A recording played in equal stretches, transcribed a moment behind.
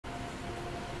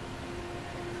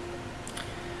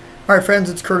Alright friends,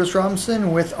 it's Curtis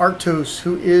Robinson with Arctos,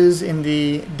 who is in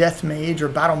the Death Mage or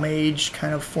Battle Mage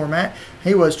kind of format.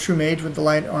 He was True Mage with the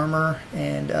light armor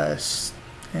and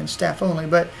staff only,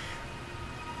 but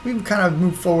we've kind of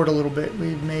moved forward a little bit.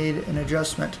 We've made an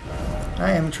adjustment.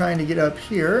 I am trying to get up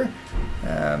here.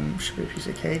 Should be a piece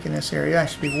of cake in this area. I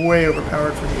should be way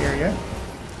overpowered for the area.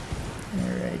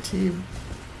 Alrighty.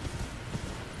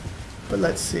 But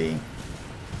let's see.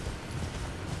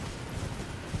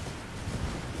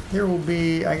 There will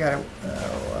be, it's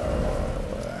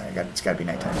got to be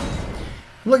nighttime.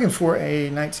 I'm looking for a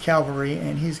Knight's Cavalry,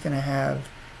 and he's going to have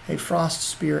a Frost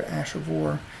Spear Ash of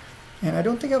War. And I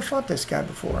don't think I've fought this guy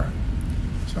before.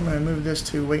 So I'm going to move this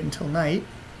to wait until night.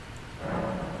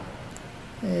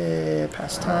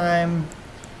 Past time,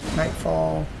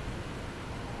 nightfall.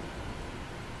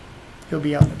 He'll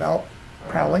be out and about,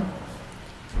 prowling.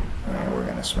 And we're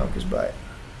going to smoke his butt.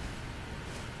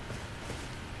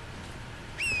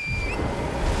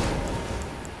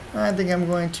 I think I'm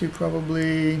going to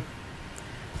probably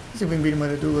see if we can beat him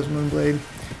with a Duelist Moonblade.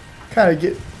 Kind of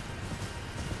get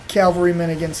cavalrymen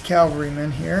against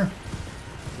cavalrymen here.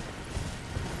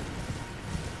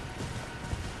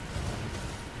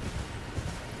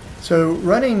 So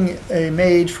running a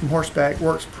mage from horseback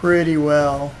works pretty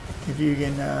well if you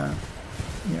can,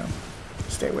 you know,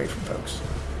 stay away from folks.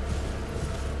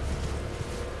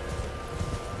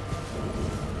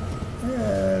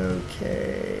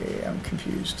 Okay, I'm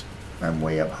confused. I'm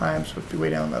way up high. I'm supposed to be way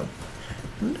down low.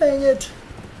 Dang it!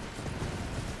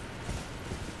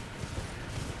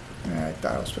 I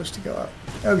thought I was supposed to go up.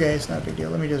 Okay, it's not a big deal.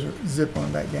 Let me just zip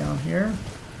on back down here.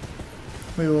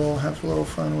 We will have a little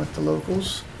fun with the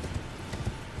locals.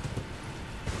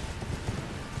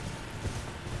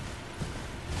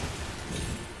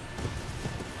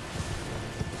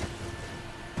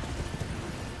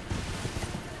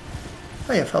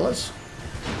 Oh yeah, fellas.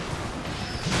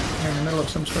 We're in the middle of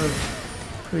some sort of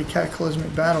pretty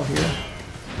cataclysmic battle here.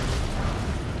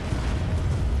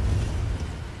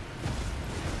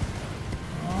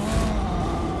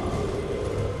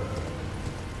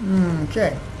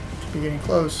 Okay, should be getting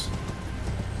close.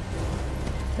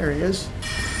 There he is.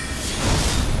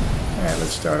 Alright,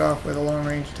 let's start off with a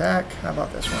long-range attack. How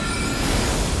about this one?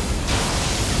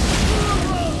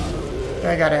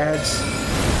 I got ads.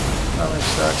 Oh, that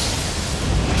sucks.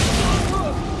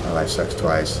 My life sucks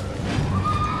twice.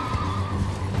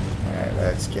 Alright,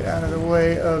 let's get out of the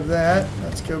way of that.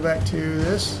 Let's go back to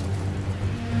this.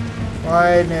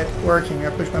 Why isn't it working? I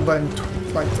pushed my button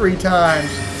like 3 times.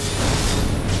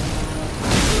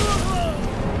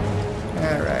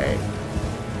 Alright.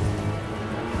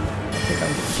 I think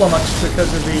I'm flummoxed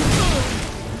because of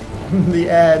the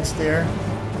ads there.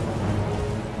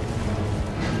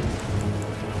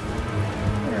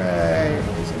 Alright,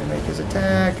 he's going to make his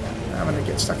attack. I'm going to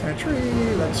get stuck in a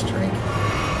tree. Let's drink.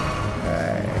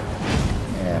 Alright.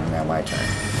 And now my turn.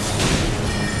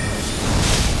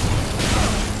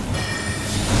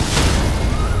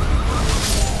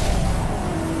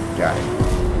 Got it.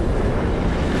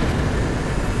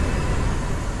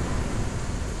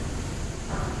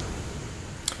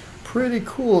 Pretty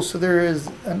cool. So there is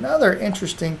another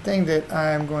interesting thing that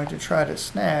I'm going to try to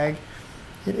snag.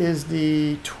 It is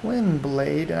the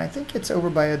Twinblade, and I think it's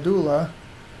over by Adula,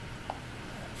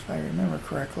 if I remember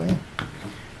correctly.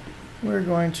 We're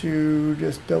going to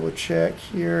just double check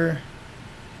here.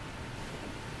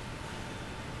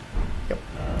 Yep.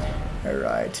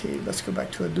 Alright, let's go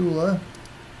back to Adula.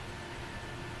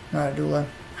 Not Adula.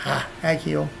 Ha!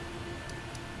 Agheel.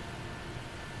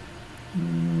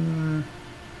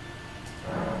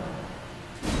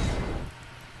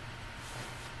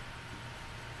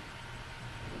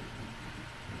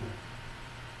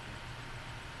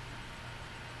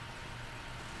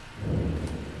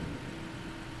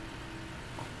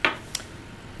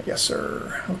 Yes,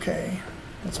 sir. Okay,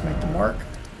 let's make the mark.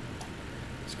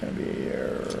 It's going to be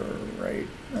right,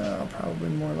 probably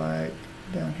more like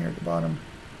down here at the bottom.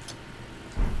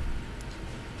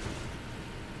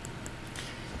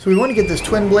 So we want to get this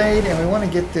Twinblade, and we want to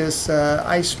get this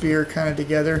Ice Spear kind of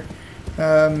together.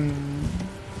 For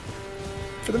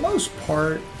the most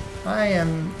part, I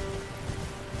am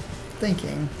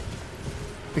thinking,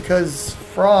 because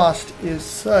Frost is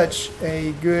such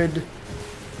a good...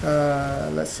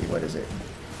 let's see, what is it?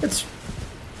 It's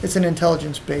an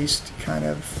intelligence-based kind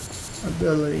of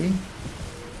ability.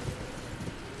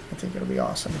 I think it'll be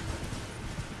awesome.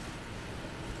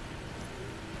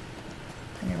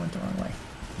 I think I went the wrong way.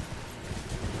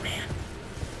 Man.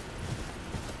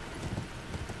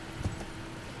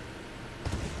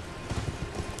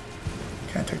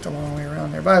 Kind of took the long way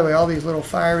around there. By the way, all these little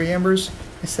fiery embers,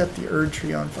 I set the Erd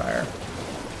tree on fire.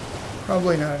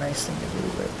 Probably not a nice thing to do,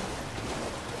 but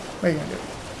what are you gonna do?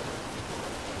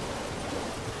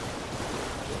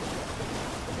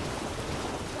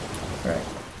 Right.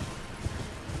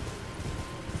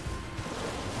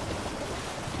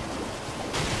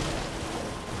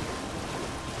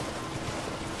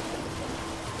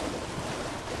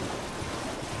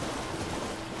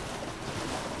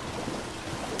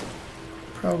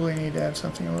 Probably need to add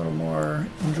something a little more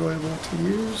enjoyable to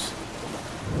use.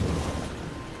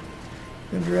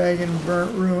 The Dragon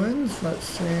Burnt Ruins, let's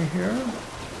see here.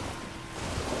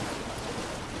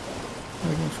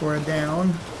 Looking for a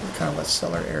down, kind of a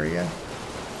cellar area.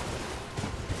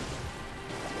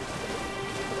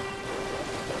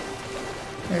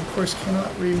 I of course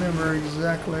cannot remember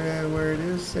exactly where it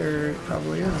is. There it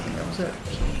probably is, I think that was it.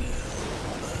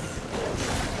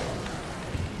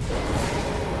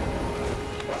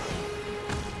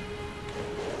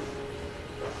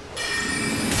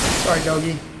 Sorry,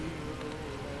 doggy.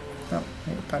 Oh, I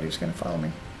thought he was going to follow me.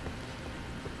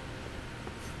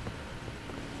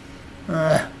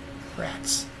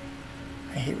 Rats.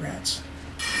 I hate rats.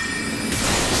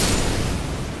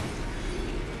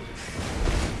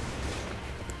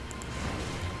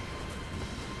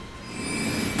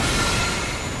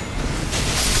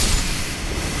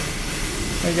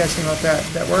 What do you guys think about that?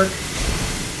 Did that work?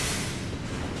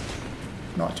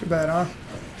 Not too bad, huh?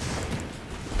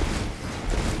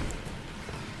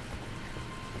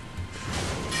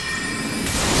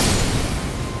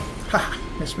 Ha!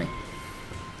 Missed me.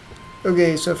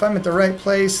 Okay, so if I'm at the right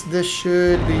place, this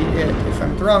should be it. If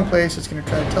I'm at the wrong place, it's going to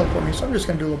try to teleport me. So I'm just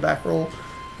going to do a little back roll.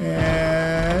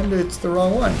 And it's the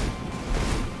wrong one.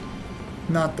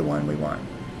 Not the one we want.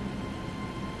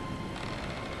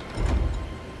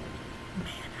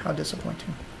 Man, how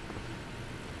disappointing.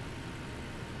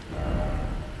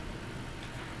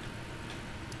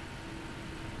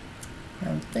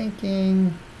 I'm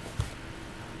thinking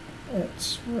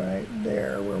it's right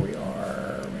there where we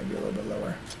are, maybe a little bit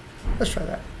lower. Let's try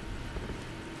that.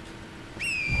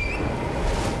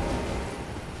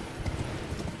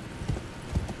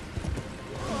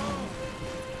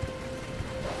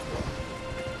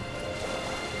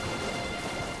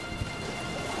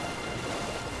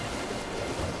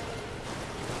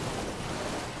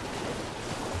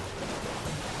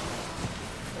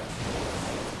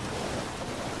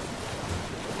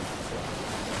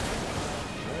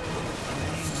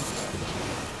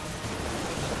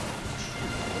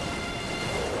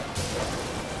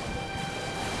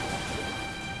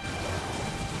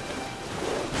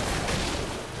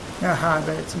 Aha, I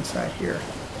bet it's inside here.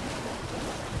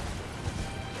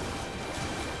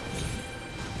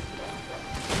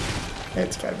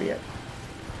 It's gotta be it.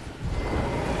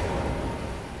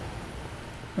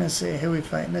 Let's see, who are we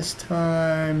fighting this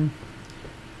time?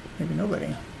 Maybe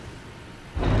nobody.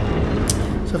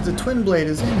 So if the Twinblade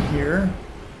is in here,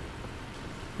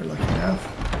 we're lucky enough.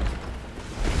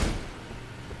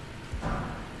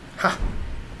 Ha!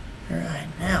 Alright,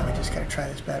 now we just gotta try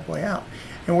this bad boy out.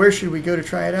 And where should we go to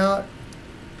try it out?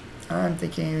 I'm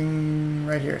thinking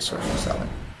right here, Sorcerer Summon.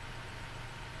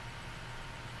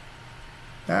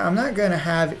 Now, I'm not going to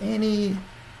have any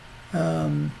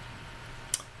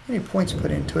points put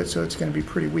into it, so it's going to be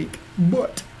pretty weak.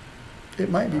 But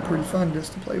it might be pretty fun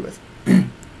just to play with. Oh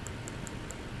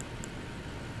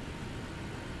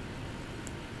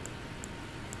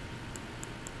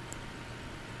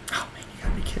man, you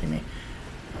gotta be kidding me.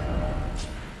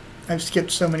 I've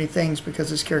skipped so many things because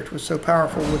this character was so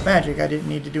powerful with magic. I didn't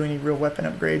need to do any real weapon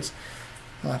upgrades.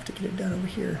 I'll have to get it done over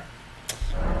here.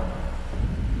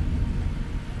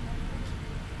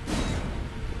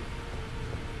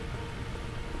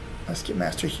 Let's get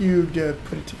Master Hugh to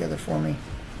put it together for me.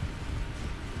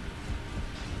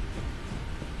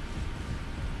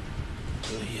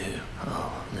 Who are you?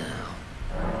 Oh, now.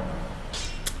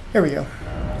 Here we go.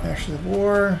 Ashes of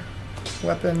War,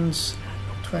 weapons,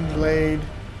 Twinblade.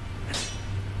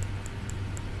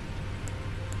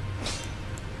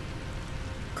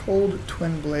 Cold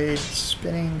Twinblade,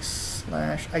 spinning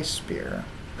 / ice spear.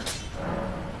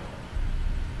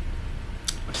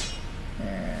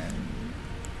 And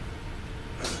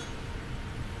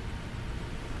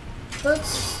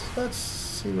let's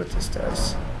see what this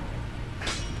does.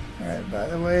 Alright, by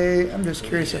the way, I'm just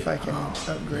curious if I can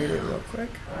upgrade it real quick.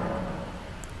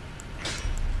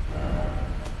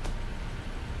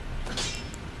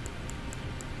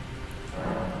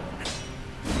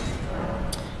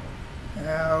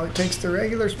 Now it takes the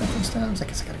regular smithing stones. I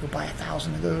guess I gotta go buy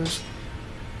 1,000 of those.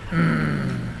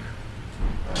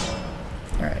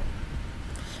 Alright.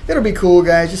 It'll be cool,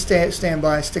 guys. Just stand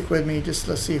by, stick with me. Just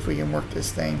let's see if we can work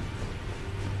this thing.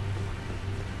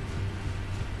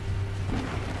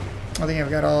 I think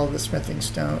I've got all the smithing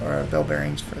stone or bell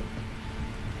bearings for it.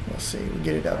 We'll see. We'll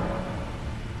get it up.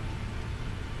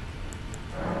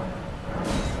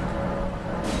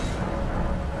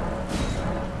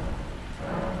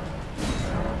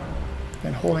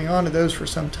 Been holding on to those for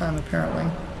some time apparently.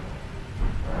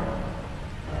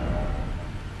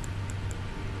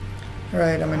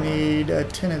 Alright, I'm going to need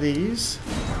 10 of these.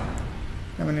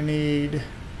 I'm going to need...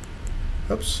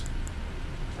 Oops.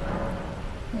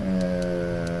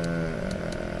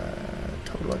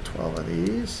 Total of 12 of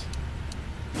these.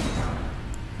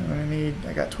 I'm going to need...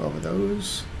 I got 12 of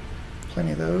those.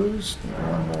 Plenty of those. Need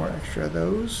one more extra of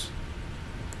those.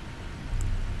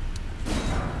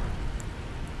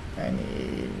 I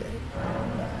need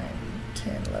 9,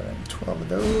 10, 11, 12 of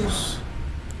those.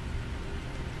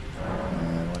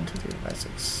 1, 2, 3, 5,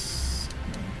 6,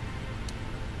 7.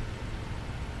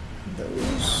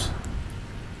 Those.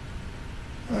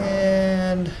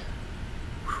 And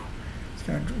whew, it's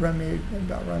going to run me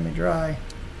dry.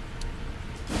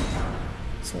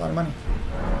 It's a lot of money.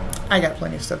 I got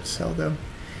plenty of stuff to sell though.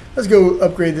 Let's go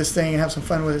upgrade this thing and have some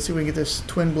fun with it. See if we can get this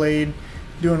Twinblade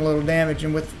doing a little damage.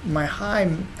 And with my high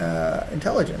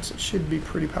intelligence, it should be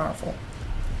pretty powerful.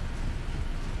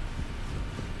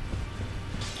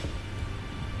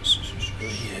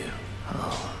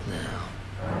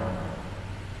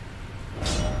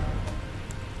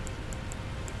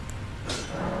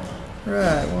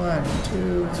 Right, 1,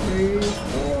 2, 3,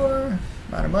 4.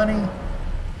 Amount of money.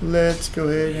 Let's go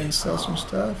ahead and sell some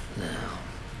stuff.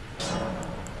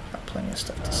 Got plenty of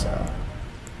stuff to sell.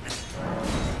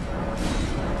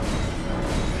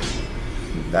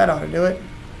 That ought to do it.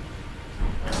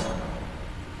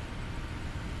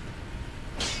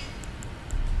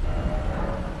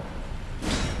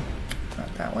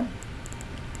 Not that one.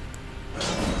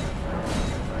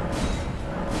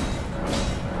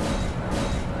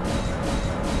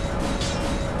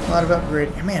 A lot of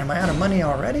upgrading. Man, am I out of money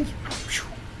already? Whew.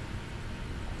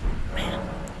 Man.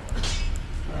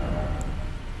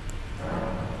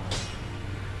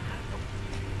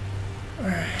 All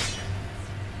right.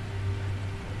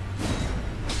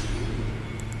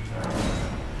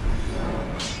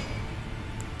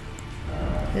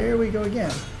 Here we go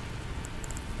again.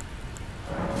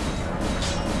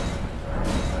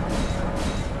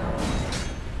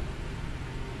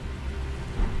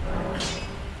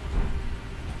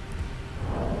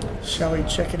 Shall we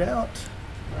check it out?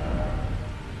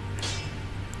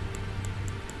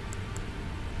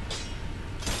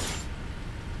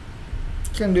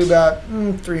 It's going to do about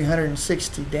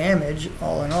 360 damage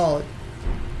all in all at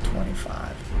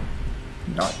 25.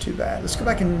 Not too bad. Let's go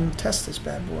back and test this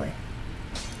bad boy.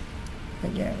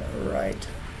 Again, right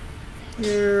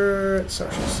here at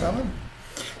social selling.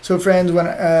 So friends, when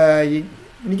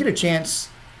you get a chance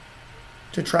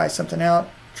to try something out,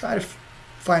 try to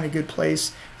find a good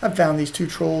place. I've found these 2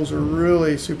 trolls are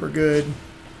really super good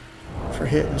for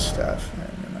hitting stuff.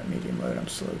 And in my medium load, I'm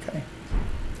still okay.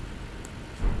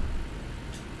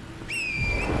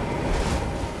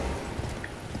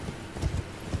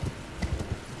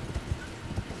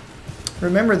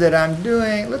 Remember that I'm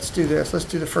doing, let's do this. Let's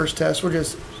do the first test. We'll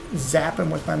just zap him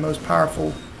with my most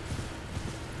powerful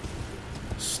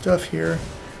stuff here.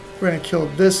 We're going to kill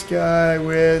this guy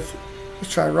with,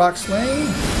 let's try Rock Slaying.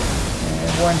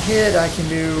 And one hit, I can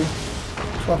do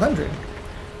 1200.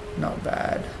 Not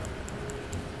bad.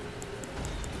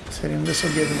 Let's hit him. This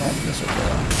will give him all. This will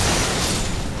kill him.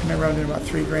 Remember, I'm doing about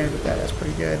 3 grand with that. That's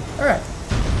pretty good. All right.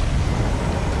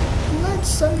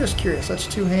 I'm just curious. Let's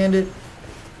two-hand it.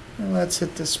 And let's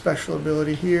hit this special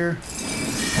ability here.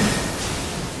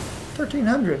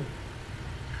 1300.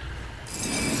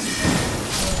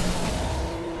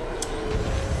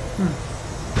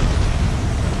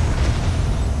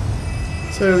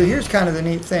 So here's kind of the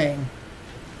neat thing.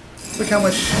 Look how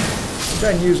much it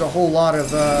doesn't use a whole lot of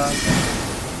FP.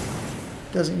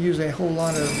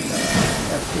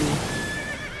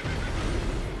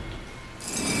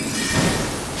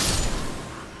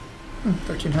 Hmm,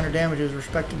 1300 damage is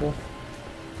respectable.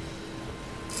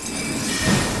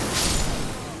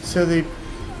 So the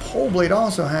pole blade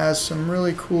also has some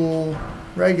really cool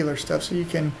regular stuff, so you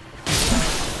can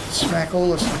smack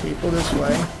all of some people this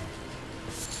way.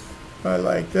 I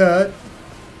like that.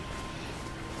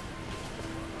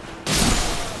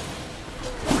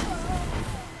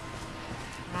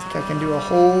 I think I can do a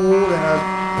hold and a...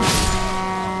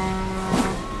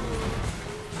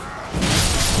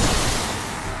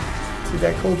 See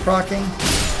that cold procking?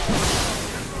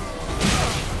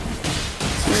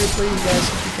 Seriously, you guys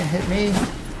think you can hit me?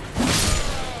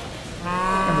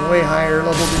 I'm way higher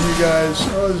level than you guys.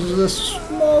 Oh, this is a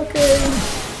smoking!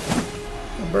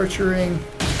 A butchering.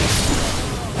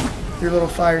 Your little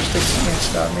fire sticks can't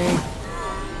stop me.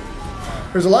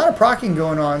 There's a lot of proccing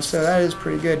going on, so that is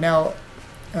pretty good. Now,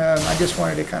 I just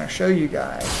wanted to kind of show you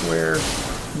guys where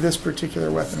this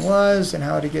particular weapon was and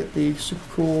how to get the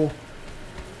super cool.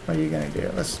 What are you going to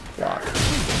do? Let's block. Let's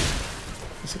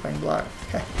see if I can block.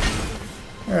 Okay.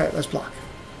 Alright, let's block.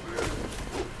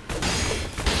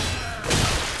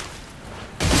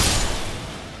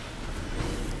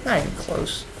 Not even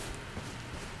close.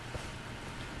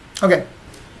 Okay.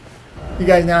 You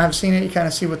guys now have seen it. You kind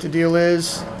of see what the deal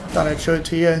is. Thought I'd show it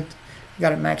to you.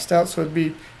 Got it maxed out, so it'd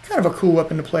be kind of a cool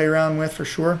weapon to play around with for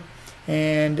sure.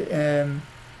 And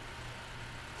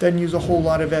doesn't use a whole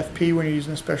lot of FP when you're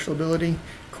using a special ability.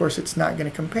 Of course, it's not going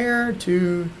to compare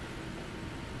to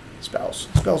spells.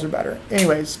 Spells are better.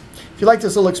 Anyways, if you like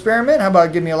this little experiment, how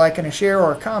about give me a like and a share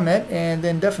or a comment, and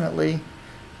then definitely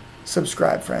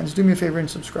subscribe, friends. Do me a favor and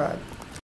subscribe.